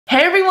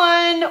Hey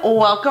everyone,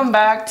 welcome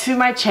back to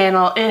my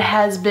channel. It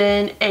has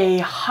been a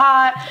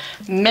hot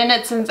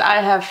minute since I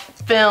have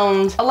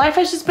filmed. Life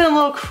has just been a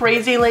little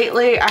crazy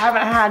lately. I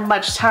haven't had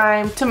much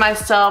time to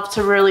myself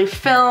to really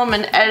film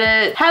and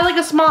edit. Had like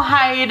a small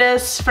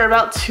hiatus for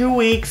about 2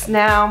 weeks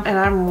now, and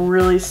I'm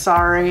really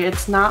sorry.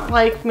 It's not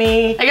like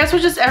me. I guess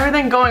with just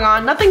everything going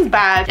on, nothing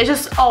bad. It's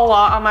just a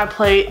lot on my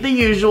plate, the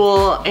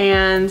usual,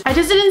 and I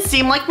just didn't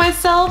seem like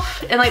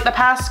myself. In like the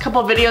past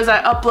couple videos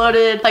I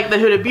uploaded, like the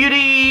Huda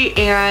Beauty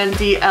and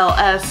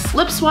DLS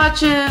lip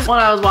swatches. When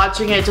I was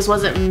watching it, it just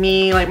wasn't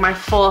me. Like my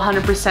full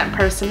 100%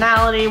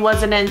 personality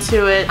wasn't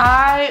into it.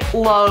 I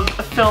love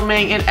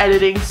filming and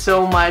editing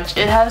so much.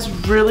 It has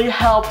really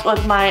helped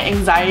with my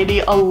anxiety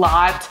a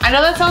lot. I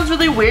know that sounds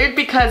really weird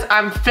because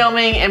I'm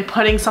filming and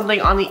putting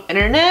something on the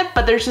internet,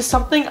 but there's just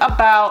something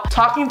about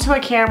talking to a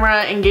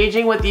camera,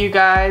 engaging with you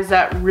guys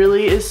that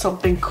really is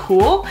something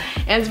cool,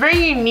 and it's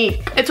very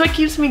unique. It's what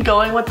keeps me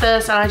going with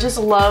this, and I just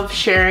love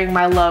sharing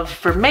my love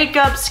for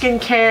makeup,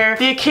 skincare,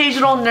 the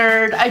occasional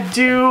nerd. I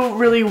do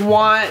really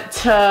want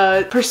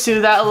to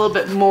pursue that a little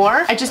bit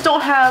more. I just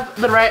don't have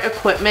the right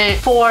equipment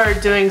for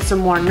doing some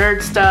more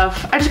nerd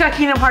stuff. I just got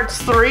Kingdom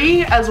Hearts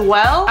 3 as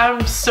well.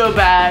 I'm so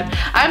bad.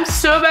 I'm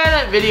so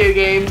bad at video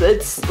games.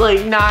 It's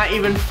like not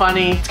even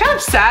funny. It's kind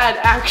of sad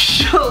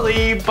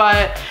actually,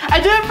 but I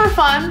do it for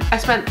fun. I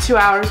spent 2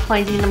 hours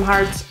playing Kingdom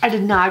Hearts. I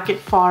did not get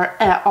far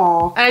at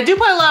all. And I do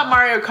play a lot of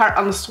Mario Kart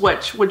on the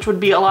Switch, which would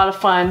be a lot of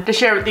fun to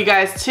share with you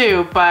guys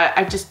too, but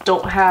I just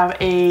don't have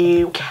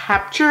a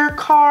capture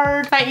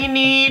card that you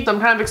need. So I'm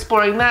kind of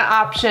exploring that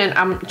option.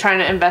 I'm trying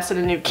to invest in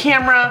a new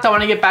camera. So I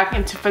want to get back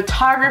into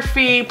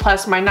photography,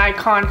 plus my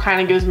Nikon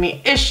kind of gives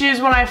me issues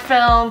when I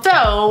film.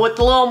 So with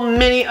the little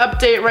mini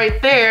update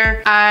right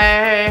there, I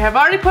have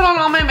already put on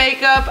all my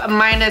makeup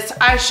minus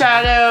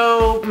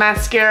eyeshadow,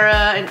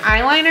 mascara, and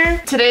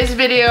eyeliner. Today's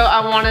video,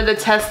 I wanted to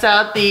test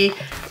out the,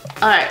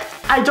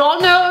 I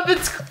don't know if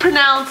it's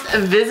pronounced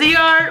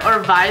Viseart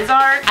or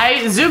Viseart.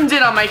 I zoomed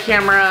in on my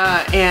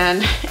camera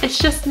and it's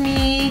just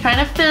me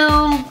trying to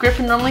film.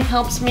 Griffin normally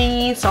helps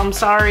me, so I'm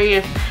sorry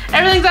if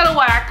everything's out of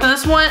whack. So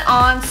this went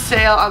on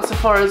sale on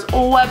Sephora's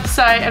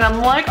website, and I'm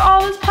like,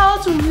 oh, this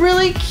palette's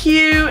really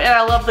cute and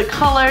I love the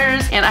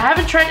colors, and I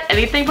haven't tried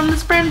anything from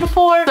this brand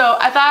before, so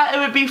I thought it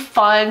would be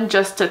fun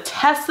just to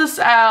test this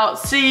out,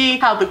 see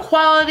how the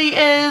quality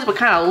is, what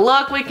kind of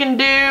look we can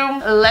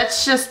do.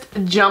 Let's just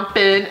jump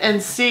in and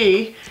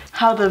see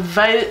how the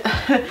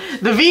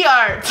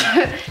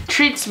Viseart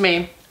treats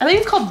me. I think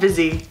it's called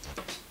Visi.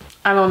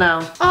 I don't know.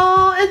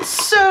 Oh, it's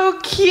so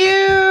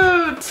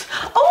cute.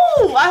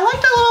 Oh, I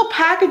like that little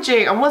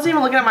packaging. I wasn't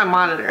even looking at my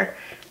monitor.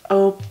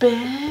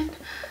 Open.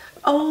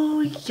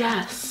 Oh,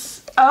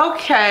 yes.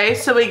 Okay,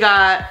 so we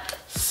got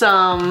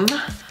some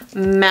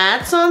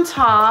mattes on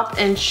top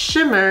and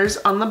shimmers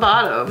on the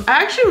bottom.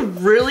 I actually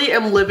really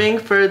am living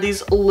for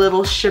these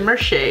little shimmer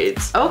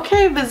shades.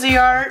 Okay,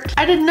 Viseart.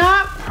 I did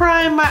not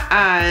prime my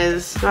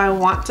eyes. Do I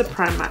want to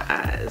prime my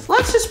eyes?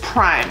 Let's just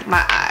prime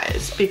my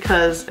eyes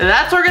because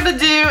that's what we're gonna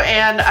do,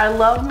 and I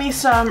love me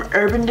some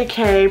Urban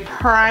Decay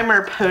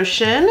primer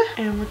potion,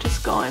 and we're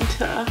just going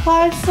to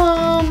apply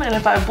some, and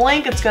if I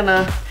blink, it's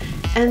gonna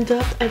end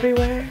up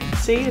everywhere.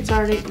 See, it's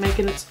already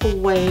making its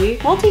way.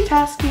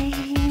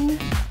 Multitasking.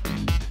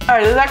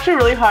 Alright, this is actually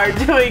really hard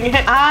doing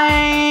it. I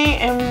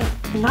am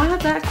not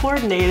that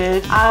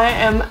coordinated. I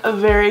am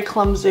very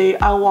clumsy.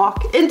 I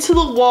walk into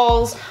the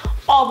walls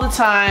all the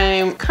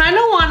time. Kind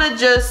of want to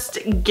just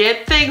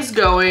get things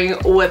going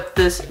with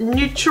this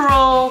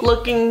neutral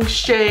looking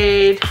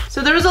shade.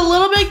 So there was a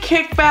little bit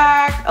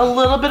kickback, a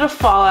little bit of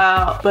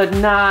fallout, but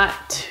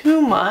not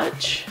too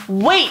much.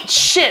 Wait,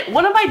 shit,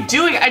 what am I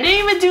doing? I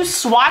didn't even do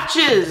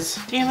swatches.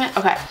 Damn it.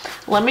 Okay,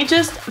 let me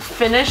just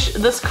finish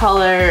this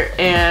color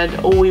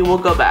and we will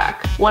go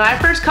back. When I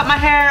first cut my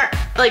hair,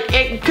 like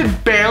it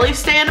could barely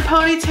stay in a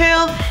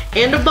ponytail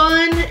and a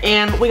bun,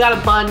 and we got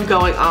a bun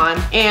going on.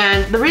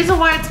 And the reason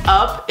why it's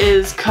up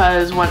is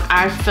because when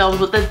I filmed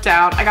with it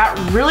down, I got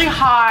really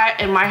hot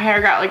and my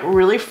hair got like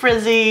really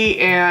frizzy,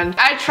 and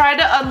I tried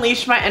to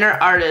unleash my inner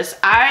artist.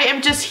 I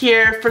am just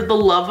here for the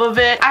love of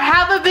it. I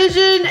have a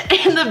vision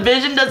and the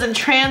vision doesn't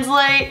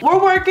translate.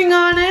 We're working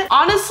on it.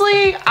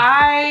 Honestly,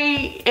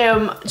 I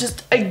am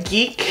just a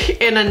geek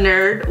and a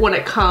nerd when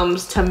it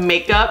comes to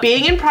makeup.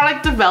 Being in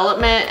product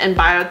development and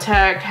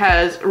biotech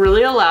has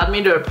really allowed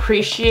me to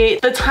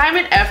appreciate the time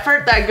and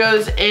effort that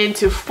goes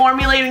into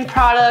formulating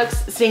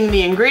products, seeing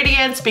the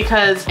ingredients,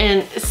 because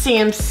in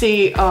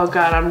CMC, oh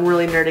god, I'm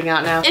really nerding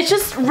out now. It's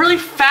just really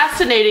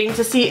fascinating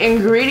to see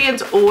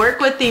ingredients work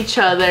with each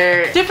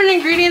other. Different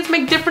ingredients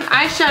make different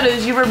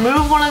eyeshadows. You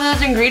remove one of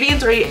those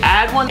ingredients or you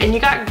add one and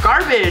you got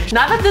garbage.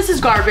 Not that this is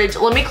garbage,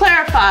 let me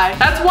clarify.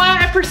 That's why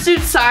I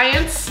pursued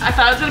science. I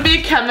thought I was gonna be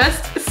a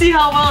chemist. See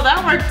how well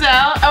that worked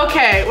out.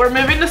 Okay, we're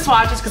moving to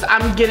swatches because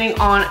I'm getting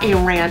on a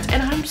rant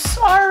and I'm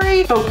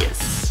sorry.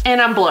 Focus. And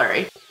I'm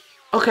blurry.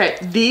 Okay,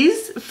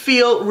 these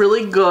feel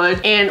really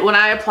good, and when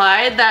I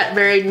applied that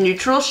very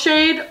neutral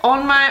shade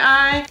on my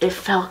eye, it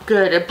felt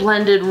good. It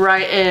blended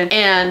right in,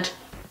 and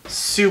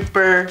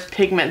super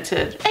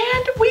pigmented.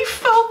 And we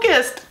focused.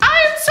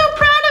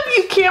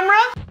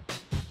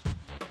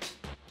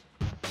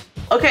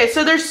 Okay,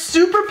 so they're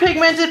super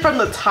pigmented from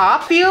the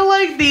top. I feel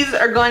like these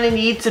are going to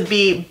need to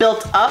be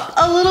built up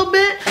a little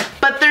bit,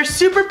 but they're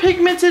super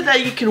pigmented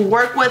that you can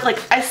work with. Like,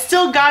 I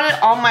still got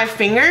it on my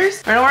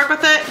fingers. I'm gonna work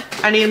with it.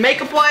 I need a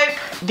makeup wipe.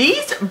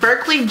 These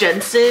Berkeley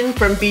Jensen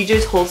from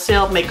BJ's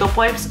Wholesale makeup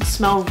wipes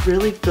smell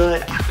really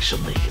good,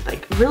 actually.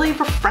 Like, really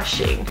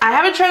refreshing. I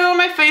haven't tried it on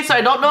my face, so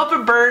I don't know if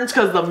it burns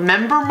because the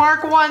member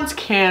mark ones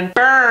can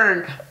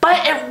burn,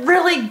 but it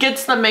really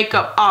gets the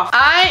makeup off.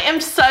 I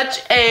am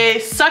such a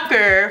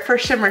sucker for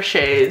shimmer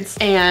shades,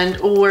 and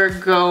we're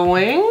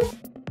going...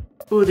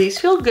 Ooh, these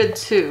feel good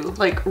too,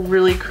 like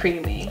really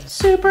creamy.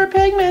 Super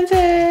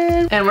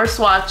pigmented. And we're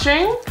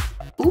swatching.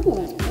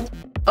 Ooh.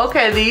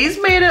 Okay, these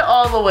made it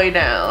all the way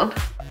down.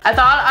 I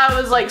thought I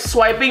was like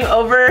swiping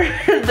over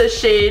the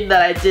shade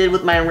that I did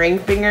with my ring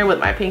finger with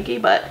my pinky,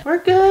 but we're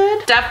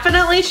good.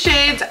 Definitely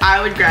shades I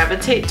would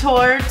gravitate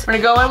towards. We're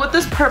gonna go in with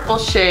this purple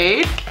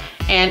shade.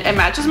 And it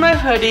matches my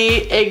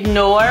hoodie.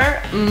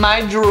 Ignore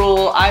my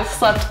drool. I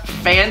slept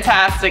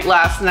fantastic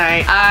last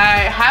night.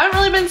 I haven't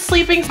really been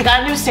sleeping. I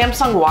got a new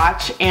Samsung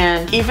watch,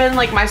 and even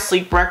like my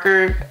sleep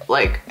record,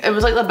 like it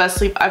was like the best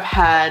sleep I've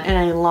had in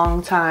a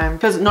long time.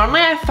 Because normally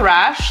I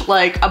thrash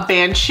like a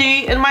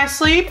banshee in my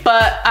sleep,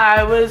 but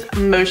I was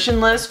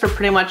motionless for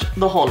pretty much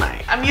the whole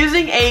night. I'm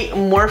using a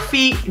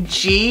Morphe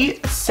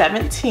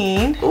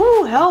G17.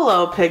 Ooh,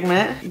 hello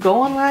pigment.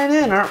 Going right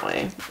in, aren't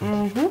we?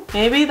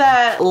 Maybe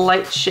that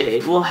light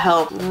shade will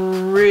help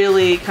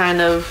really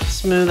kind of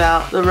smooth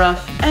out the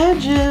rough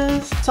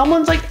edges.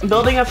 Someone's like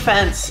building a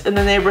fence in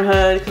the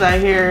neighborhood because I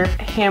hear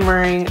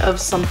hammering of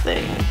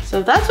something. So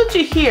if that's what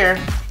you hear,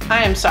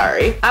 I am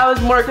sorry. I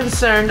was more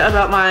concerned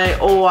about my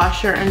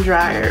washer and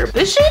dryer.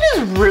 This shade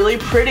is really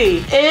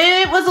pretty.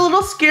 It was a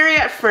little scary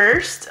at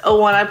first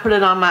when I put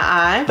it on my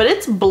eye, but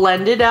it's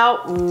blended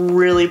out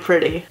really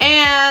pretty.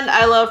 And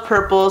I love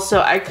purple,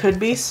 so I could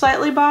be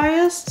slightly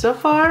biased. So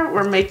far,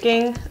 we're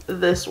making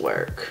this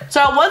work. So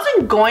I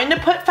wasn't going to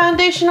put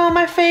foundation on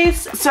my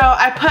face, so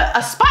I put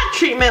a spot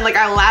treatment, like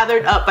I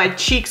lathered up my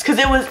cheeks because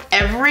it was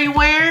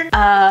everywhere.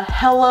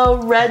 Hello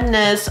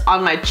redness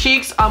on my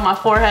cheeks, on my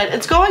forehead.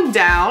 It's going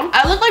down.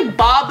 I look like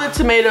Bob the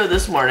Tomato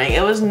this morning.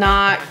 It was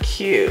not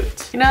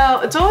cute. You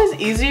know, it's always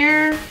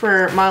easier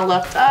for my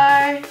left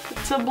eye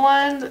to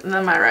blend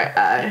than my right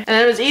eye. And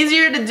it was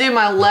easier to do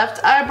my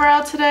left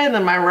eyebrow today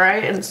than my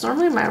right, and it's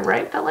normally my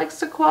right that likes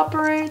to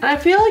cooperate. And I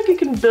feel like you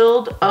can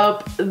build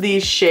up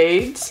these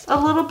shades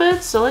a little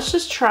bit, so let's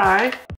just try.